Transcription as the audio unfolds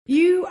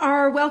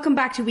are welcome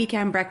back to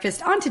Weekend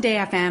Breakfast on Today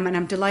FM, and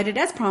I'm delighted,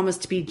 as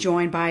promised, to be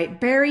joined by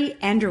Barry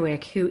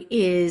Endrick, who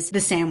is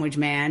the Sandwich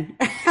Man.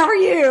 How are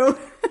you?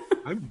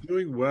 I'm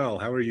doing well.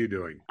 How are you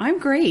doing? I'm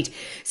great.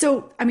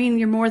 So, I mean,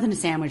 you're more than a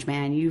sandwich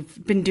man.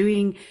 You've been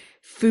doing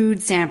food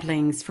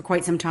samplings for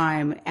quite some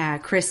time,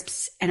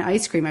 crisps and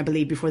ice cream, I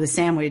believe, before the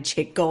sandwich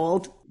hit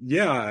gold.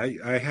 Yeah,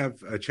 I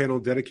have a channel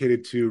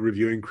dedicated to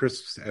reviewing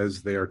crisps,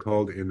 as they are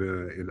called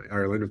in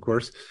Ireland, of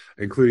course,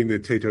 including the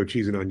Tayto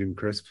cheese and onion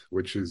crisp,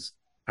 which is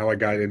how I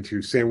got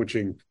into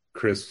sandwiching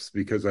crisps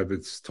because I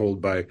was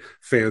told by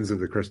fans of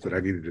the crisp that I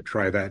needed to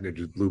try that, and it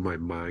just blew my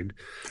mind.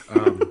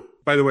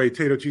 By the way,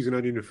 Tayto cheese and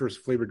onion, the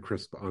first flavored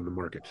crisp on the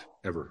market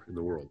ever in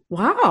the world.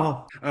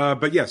 Wow.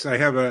 But yes, I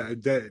have a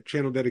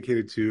channel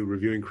dedicated to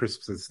reviewing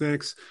crisps and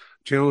snacks,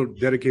 channel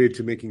dedicated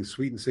to making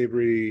sweet and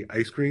savory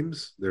ice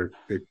creams.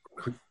 They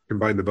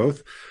combine the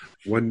both.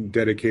 One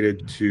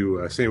dedicated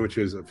to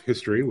sandwiches of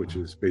history, which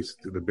is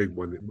basically the big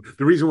one,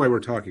 the reason why we're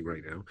talking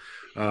right now.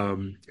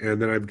 And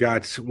then I've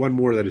got one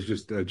more that is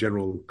just a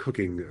general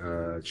cooking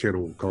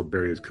channel called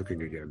Barry is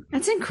Cooking Again.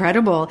 That's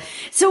incredible.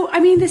 So,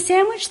 I mean, the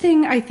sandwich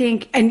thing, I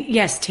think, and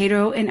yes,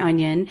 Tayto and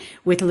onion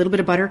with a little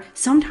bit of butter,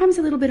 sometimes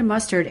a little bit of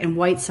mustard, and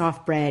white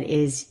soft bread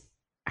is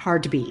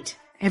hard to beat.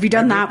 Have you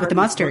done that with the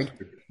mustard?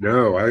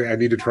 No, I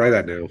need to try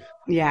that now.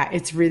 Yeah,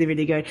 it's really,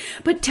 really good.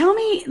 But tell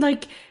me,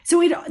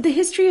 the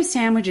history of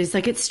sandwiches,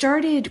 it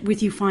started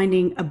with you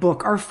finding a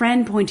book, or a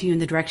friend pointing you in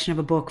the direction of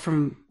a book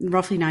from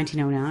roughly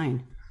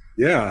 1909.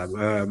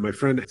 Yeah, my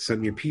friend sent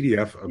me a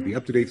PDF of the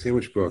up-to-date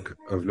sandwich book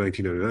of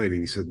 1909, and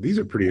he said, these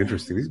are pretty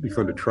interesting. These would be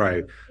fun to try.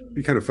 It'd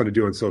be kind of fun to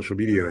do on social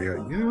media. And I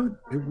thought,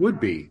 yeah, it would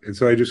be. And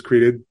so I just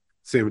created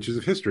Sandwiches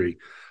of History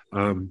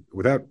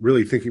without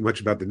really thinking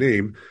much about the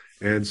name,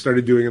 and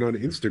started doing it on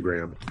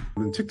Instagram.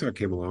 And then TikTok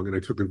came along, and I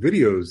took the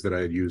videos that I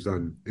had used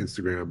on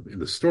Instagram in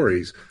the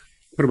stories,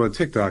 put them on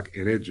TikTok,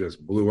 and it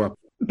just blew up.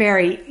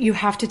 Barry, you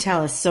have to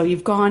tell us. So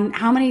you've gone,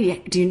 how many,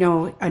 do you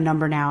know a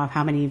number now of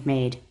how many you've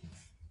made?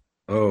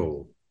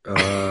 Oh,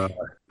 I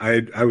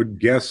would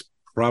guess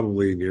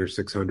probably near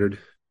 600.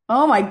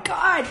 Oh my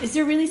God. Is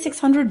there really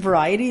 600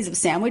 varieties of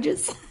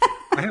sandwiches?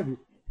 I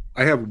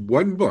have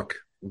one book,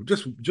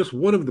 just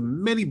one of the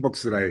many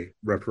books that I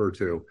refer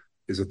to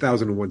is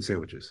 1,001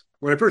 Sandwiches.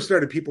 When I first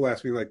started, people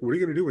asked me, what are you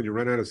going to do when you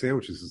run out of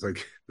sandwiches? It's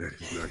like, that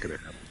is not going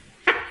to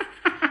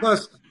happen.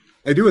 Plus,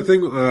 I do a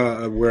thing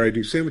where I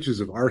do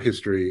sandwiches of our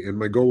history, and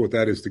my goal with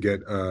that is to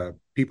get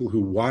people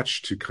who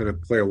watch to kind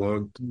of play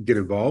along, get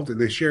involved, and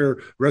they share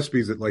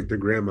recipes that their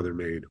grandmother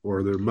made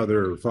or their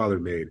mother or father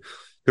made.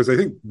 Because I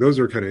think those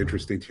are kind of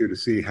interesting too, to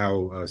see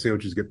how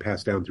sandwiches get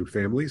passed down through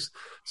families.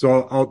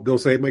 So they'll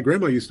say, my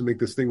grandma used to make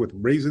this thing with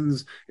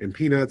raisins and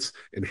peanuts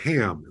and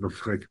ham. And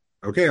I'm like,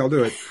 okay, I'll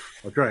do it.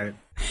 I'll try it.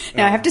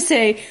 Now, I have to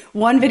say,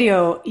 one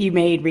video you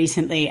made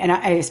recently, and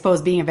I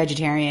suppose being a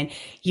vegetarian,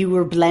 you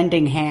were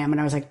blending ham, and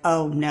I was like,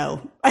 oh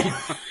no,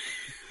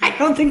 I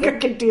don't think I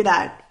could do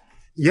that.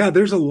 Yeah,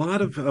 there's a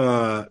lot of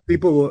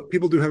people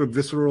do have a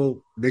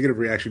visceral negative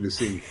reaction to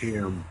seeing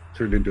ham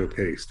turned into a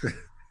paste.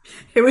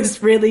 It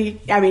was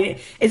really, I mean,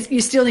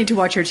 you still need to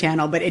watch your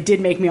channel, but it did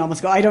make me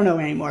almost go, I don't know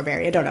anymore,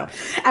 Barry. I don't know.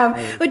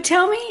 But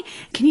tell me,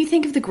 can you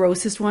think of the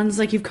grossest ones?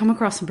 You've come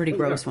across some pretty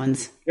gross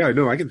ones. Yeah,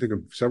 no, I can think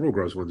of several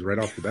gross ones right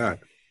off the bat.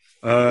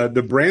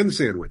 The bran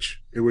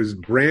sandwich. It was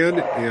bran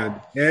and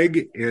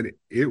egg, and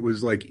it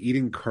was like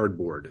eating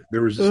cardboard.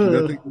 There was just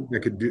nothing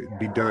that could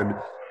be done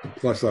to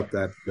plus up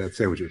that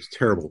sandwich. It was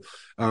terrible.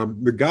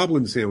 The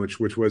goblin sandwich,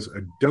 which was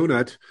a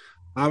donut,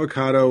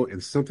 avocado,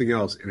 and something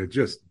else, and it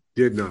just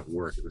did not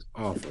work. It was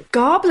awful.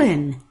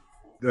 Goblin.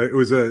 It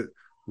was a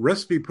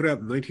recipe put out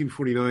in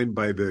 1949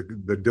 by the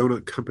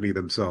donut company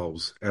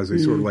themselves as a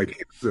sort of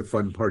it's a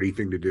fun party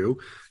thing to do.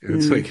 And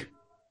it's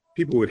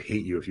people would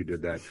hate you if you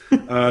did that.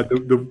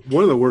 The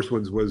one of the worst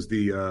ones was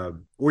the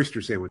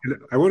oyster sandwich. And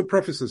I want to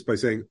preface this by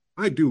saying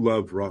I do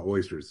love raw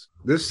oysters.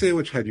 This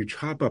sandwich had you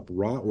chop up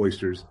raw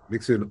oysters,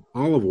 mix in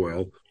olive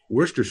oil,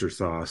 Worcestershire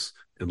sauce,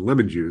 and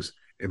lemon juice,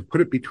 and put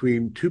it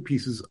between two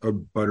pieces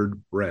of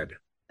buttered bread.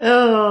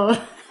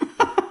 Oh.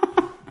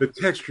 The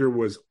texture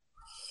was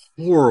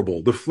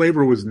horrible. The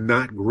flavor was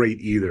not great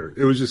either.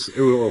 It was just,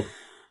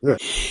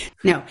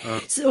 No.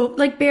 So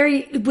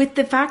Barry, with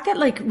the fact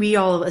that we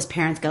all as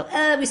parents go,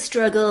 we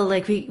struggle,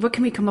 what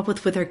can we come up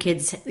with our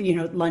kids,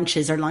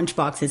 lunches or lunch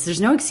boxes?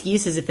 There's no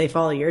excuses if they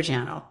follow your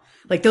channel.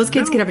 Those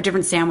kids could have a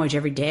different sandwich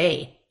every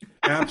day.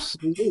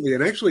 Absolutely.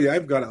 And actually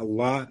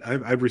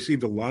I've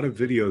received a lot of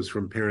videos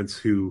from parents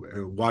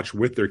who watch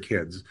with their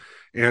kids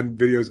and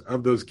videos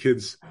of those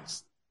kids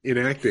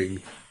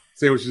enacting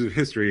Sandwiches of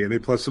History, and they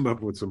plus them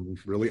up with some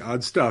really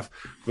odd stuff,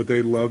 but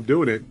they love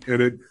doing it.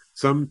 And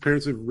some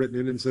parents have written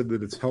in and said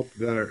that it's helped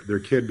their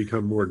kid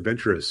become more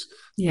adventurous.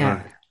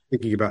 Yeah.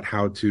 Thinking about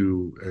how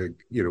to,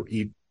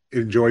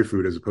 enjoy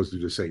food as opposed to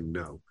just saying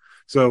no.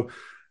 So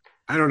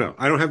I don't know.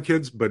 I don't have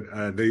kids, but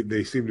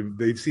they seem to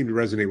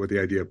resonate with the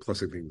idea of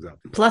plussing things up.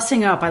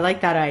 Plussing up, I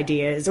like that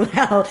idea as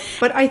well.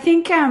 But I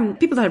think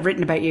people that have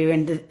written about you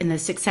and the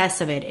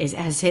success of it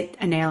has hit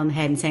a nail on the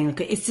head and saying,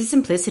 look, it's the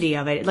simplicity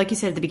of it. Like you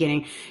said at the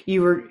beginning,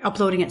 you were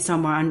uploading it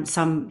somewhere on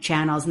some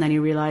channels, and then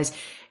you realize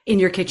in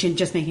your kitchen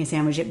just making a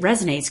sandwich, it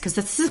resonates because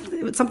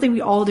that's something we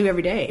all do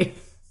every day.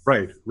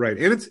 Right.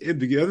 And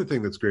the other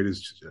thing that's great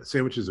is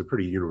sandwiches are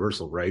pretty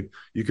universal, right?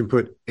 You can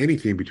put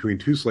anything between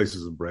two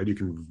slices of bread. You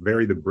can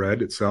vary the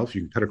bread itself.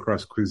 You can cut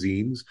across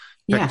cuisines,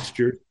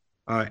 textured,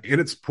 and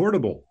it's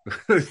portable.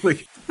 It's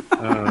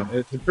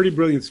a pretty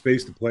brilliant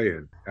space to play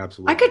in.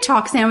 Absolutely. I could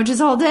talk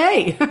sandwiches all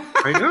day.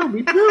 I know,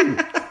 me too.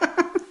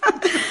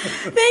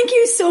 Thank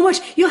you so much.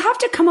 You'll have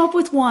to come up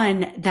with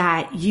one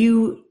that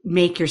you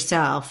make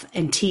yourself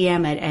and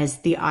TM it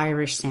as the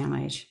Irish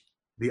sandwich.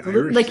 The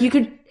Irish, like you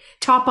could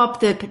top up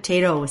the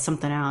potato with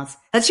something else.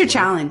 That's your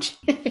challenge.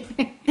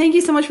 Thank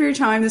you so much for your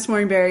time this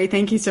morning, Barry.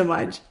 Thank you so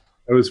much.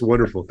 That was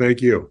wonderful.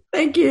 Thank you.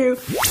 Thank you.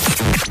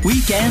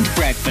 Weekend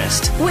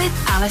Breakfast with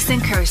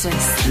Alison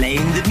Curtis.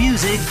 Playing the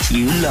music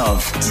you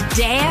love.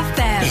 Today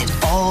FM.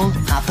 It all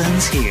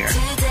happens here.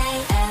 Today.